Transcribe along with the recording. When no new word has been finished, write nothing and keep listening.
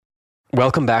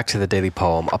Welcome back to The Daily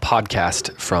Poem, a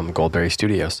podcast from Goldberry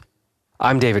Studios.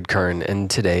 I'm David Kern, and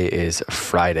today is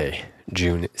Friday,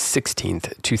 June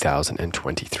 16th,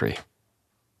 2023.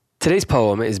 Today's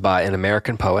poem is by an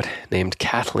American poet named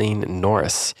Kathleen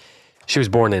Norris. She was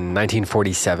born in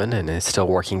 1947 and is still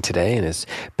working today and is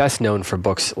best known for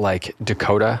books like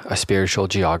Dakota, A Spiritual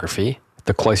Geography,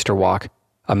 The Cloister Walk,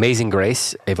 Amazing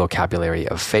Grace, A Vocabulary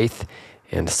of Faith,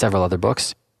 and several other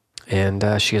books.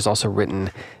 And she has also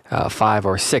written 5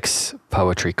 or 6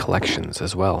 poetry collections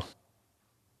as well.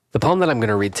 The poem that I'm going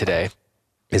to read today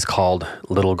is called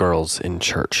Little Girls in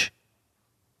Church.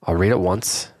 I'll read it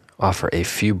once, offer a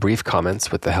few brief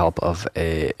comments with the help of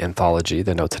an anthology,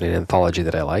 the notes in an anthology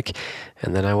that I like,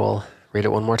 and then I will read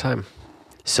it one more time.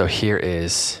 So here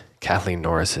is Kathleen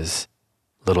Norris's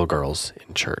Little Girls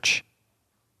in Church.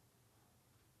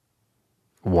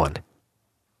 1.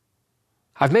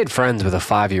 I've made friends with a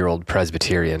 5-year-old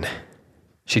Presbyterian.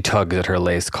 She tugs at her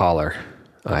lace collar.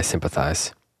 I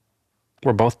sympathize.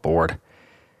 We're both bored.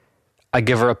 I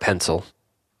give her a pencil.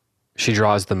 She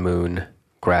draws the moon,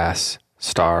 grass,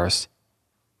 stars,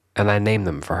 and I name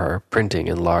them for her, printing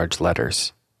in large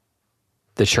letters.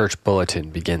 The church bulletin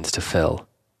begins to fill.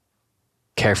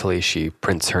 Carefully she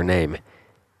prints her name,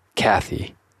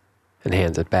 Kathy, and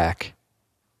hands it back.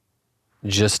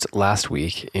 Just last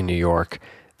week in New York,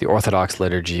 the Orthodox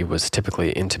liturgy was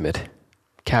typically intimate,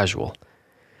 casual.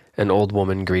 An old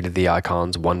woman greeted the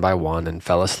icons one by one and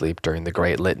fell asleep during the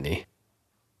Great Litany.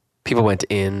 People went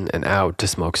in and out to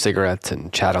smoke cigarettes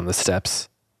and chat on the steps.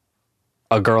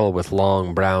 A girl with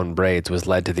long brown braids was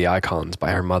led to the icons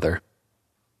by her mother.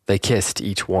 They kissed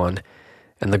each one,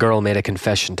 and the girl made a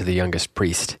confession to the youngest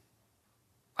priest.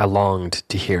 I longed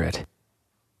to hear it,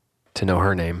 to know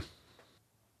her name.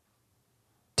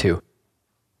 2.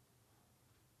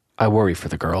 I worry for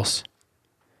the girls.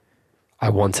 I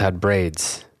once had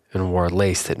braids and wore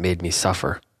lace that made me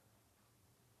suffer.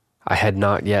 I had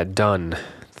not yet done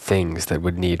things that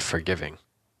would need forgiving.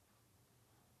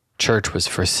 Church was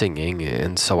for singing,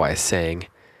 and so I sang.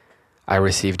 I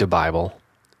received a Bible,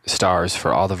 stars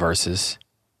for all the verses.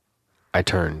 I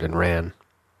turned and ran.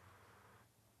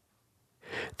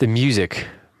 The music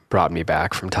brought me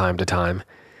back from time to time,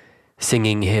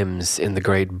 singing hymns in the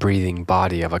great breathing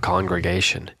body of a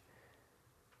congregation.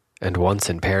 And once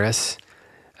in Paris,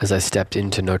 as I stepped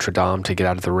into Notre Dame to get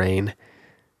out of the rain,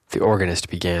 the organist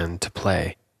began to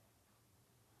play.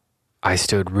 I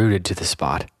stood rooted to the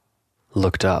spot,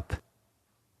 looked up,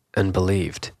 and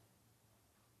believed.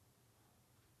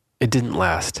 It didn't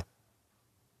last.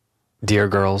 Dear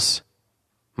girls,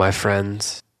 my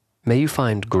friends, may you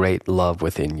find great love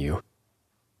within you,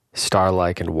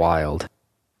 star-like and wild,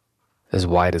 as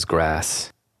white as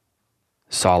grass,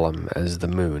 solemn as the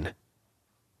moon.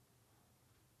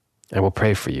 I will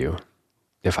pray for you,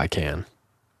 if I can.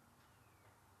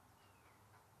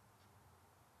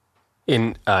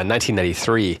 In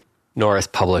 1993, Norris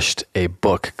published a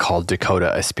book called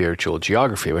Dakota, A Spiritual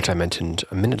Geography, which I mentioned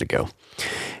a minute ago.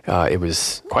 It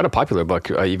was quite a popular book,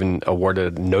 even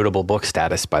awarded notable book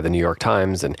status by the New York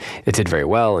Times, and it did very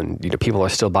well, and people are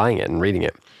still buying it and reading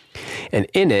it. And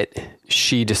in it,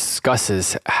 she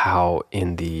discusses how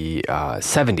in the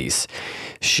 70s,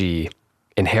 she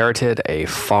inherited a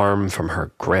farm from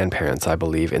her grandparents, I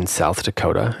believe, in South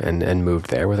Dakota, and moved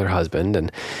there with her husband,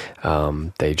 and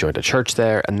they joined a church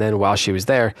there. And then while she was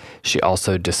there, she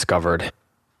also discovered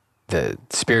the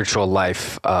spiritual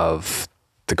life of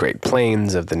the Great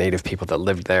Plains, of the native people that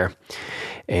lived there,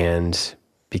 and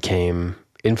became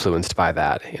influenced by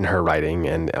that in her writing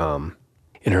and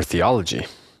in her theology.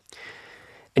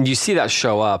 And you see that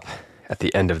show up at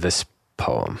the end of this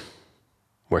poem,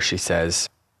 where she says,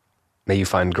 may you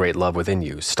find great love within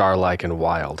you, star-like and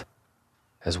wild,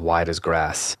 as white as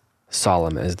grass,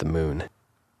 solemn as the moon.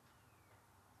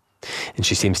 And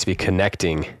she seems to be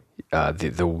connecting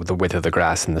the width of the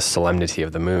grass and the solemnity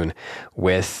of the moon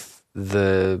with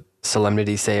the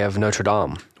solemnity, say, of Notre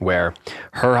Dame, where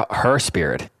her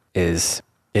spirit is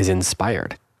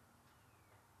inspired,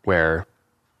 where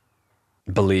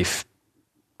belief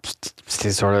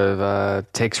sort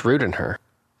of takes root in her,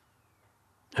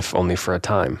 if only for a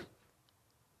time.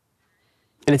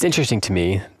 And it's interesting to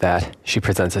me that she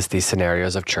presents us these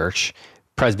scenarios of church,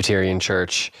 Presbyterian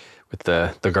church, with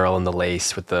the girl in the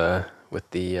lace, with the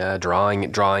drawing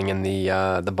in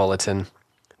the bulletin,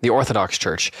 the Orthodox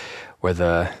church, where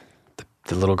the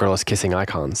little girl is kissing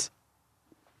icons,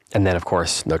 and then of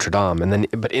course Notre Dame.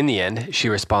 But in the end, she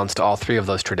responds to all three of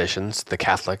those traditions: the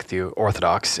Catholic, the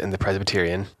Orthodox, and the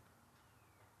Presbyterian,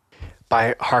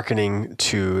 by hearkening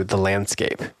to the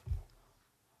landscape.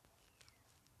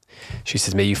 She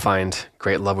says, may you find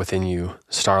great love within you,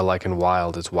 star-like and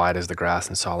wild, as wide as the grass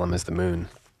and solemn as the moon.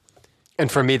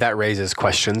 And for me, that raises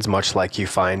questions, much like you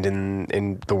find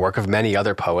in the work of many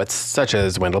other poets, such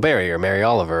as Wendell Berry or Mary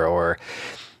Oliver, or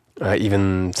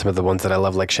even some of the ones that I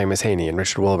love, like Seamus Heaney and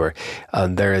Richard Wilbur.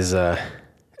 There is a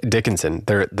Dickinson.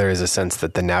 There is a sense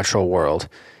that the natural world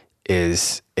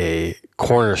is a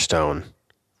cornerstone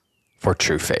for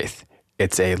true faith.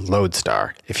 It's a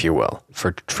lodestar, if you will,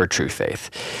 for true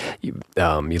faith. You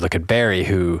look at Barry,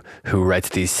 who writes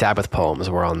these Sabbath poems,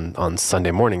 where on Sunday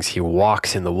mornings he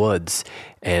walks in the woods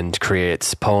and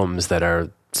creates poems that are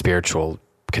spiritual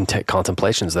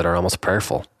contemplations that are almost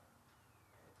prayerful.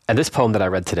 And this poem that I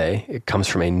read today, it comes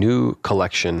from a new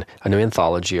collection, a new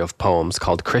anthology of poems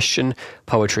called Christian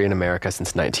Poetry in America Since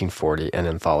 1940, an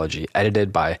anthology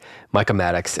edited by Micah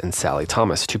Maddox and Sally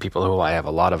Thomas, two people who I have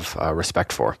a lot of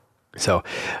respect for. So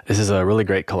this is a really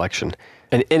great collection.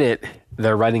 And in it,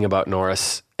 they're writing about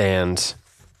Norris, and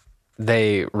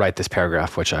they write this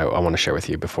paragraph, which I want to share with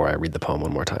you before I read the poem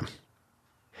one more time.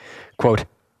 Quote,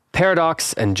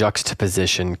 paradox and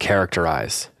juxtaposition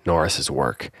characterize Norris's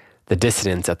work, the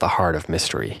dissonance at the heart of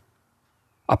mystery.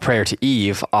 A Prayer to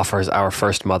Eve offers our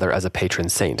first mother as a patron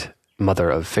saint, mother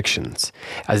of fictions,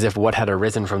 as if what had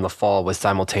arisen from the fall was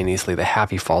simultaneously the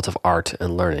happy fault of art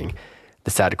and learning,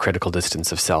 the sad critical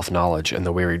distance of self-knowledge and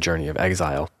the weary journey of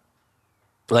exile.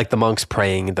 Like the monks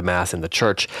praying the Mass in the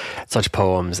church, such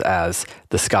poems as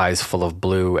The Sky's Full of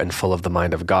Blue and Full of the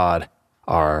Mind of God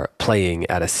are playing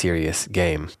at a serious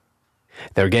game.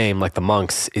 Their game, like the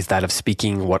monks, is that of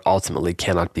speaking what ultimately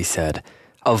cannot be said,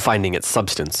 of finding its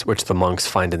substance, which the monks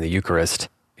find in the Eucharist,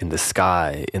 in the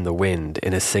sky, in the wind,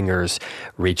 in a singer's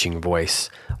reaching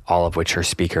voice, all of which her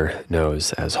speaker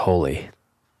knows as holy.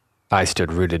 I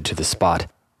stood rooted to the spot,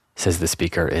 says the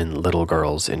speaker in Little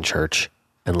Girls in Church,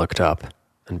 and looked up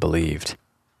and believed.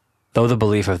 Though the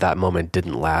belief of that moment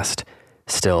didn't last,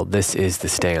 still this is the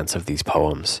stance of these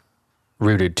poems,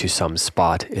 rooted to some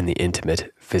spot in the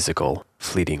intimate, physical,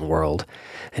 fleeting world,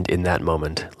 and in that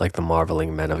moment, like the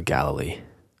marveling men of Galilee,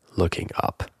 looking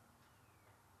up.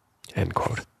 End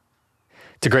quote.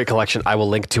 It's a great collection. I will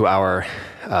link to our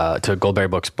to Goldberry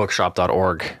Books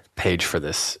bookshop.org page for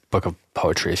this book of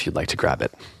poetry if you'd like to grab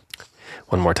it.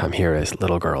 One more time, here is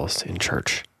Little Girls in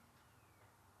Church.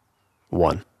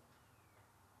 1.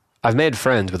 I've made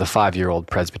friends with a 5-year-old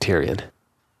Presbyterian.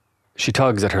 She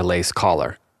tugs at her lace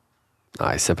collar.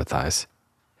 I sympathize.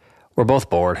 We're both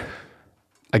bored.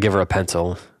 I give her a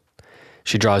pencil.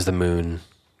 She draws the moon,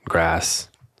 grass,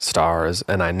 stars,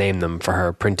 and I name them for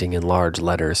her, printing in large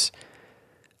letters.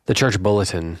 The church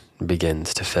bulletin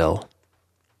begins to fill.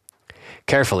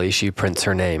 Carefully, she prints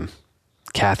her name,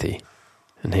 Kathy,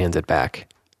 and hands it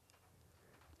back.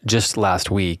 Just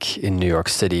last week in New York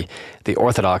City, the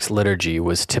Orthodox liturgy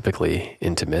was typically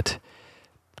intimate,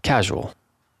 casual.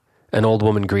 An old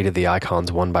woman greeted the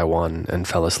icons one by one and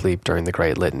fell asleep during the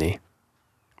Great Litany.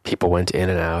 People went in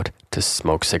and out to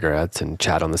smoke cigarettes and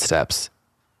chat on the steps.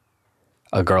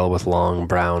 A girl with long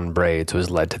brown braids was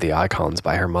led to the icons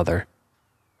by her mother.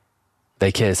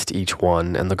 They kissed each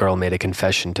one, and the girl made a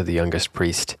confession to the youngest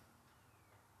priest.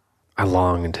 I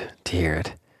longed to hear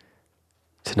it,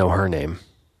 to know her name.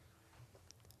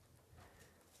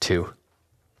 2.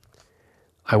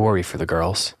 I worry for the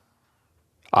girls.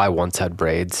 I once had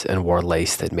braids and wore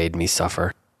lace that made me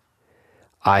suffer.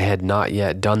 I had not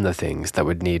yet done the things that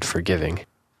would need forgiving.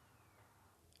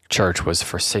 Church was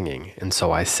for singing, and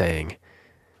so I sang.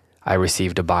 I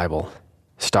received a Bible,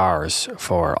 stars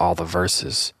for all the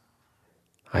verses.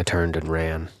 I turned and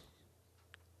ran.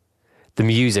 The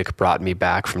music brought me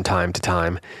back from time to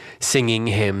time, singing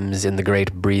hymns in the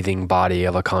great breathing body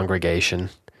of a congregation.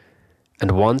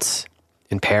 And once,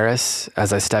 in Paris,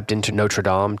 as I stepped into Notre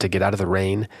Dame to get out of the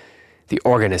rain, the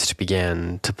organist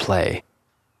began to play.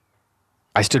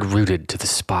 I stood rooted to the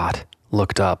spot,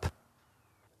 looked up,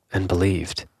 and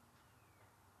believed.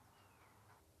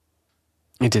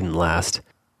 It didn't last.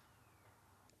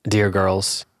 Dear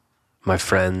girls, my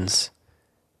friends,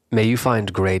 may you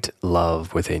find great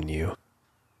love within you,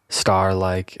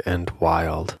 star-like and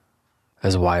wild,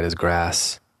 as wide as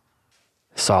grass,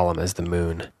 solemn as the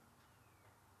moon.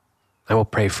 I will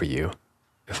pray for you,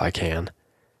 if I can.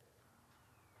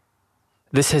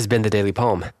 This has been the Daily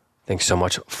Poem. Thanks so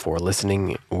much for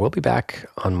listening. We'll be back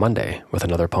on Monday with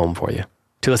another poem for you.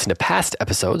 To listen to past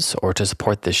episodes or to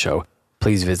support this show,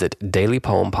 please visit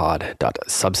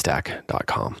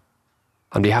dailypoempod.substack.com.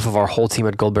 On behalf of our whole team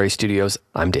at Goldberry Studios,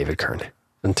 I'm David Kern.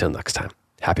 Until next time,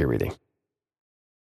 happy reading.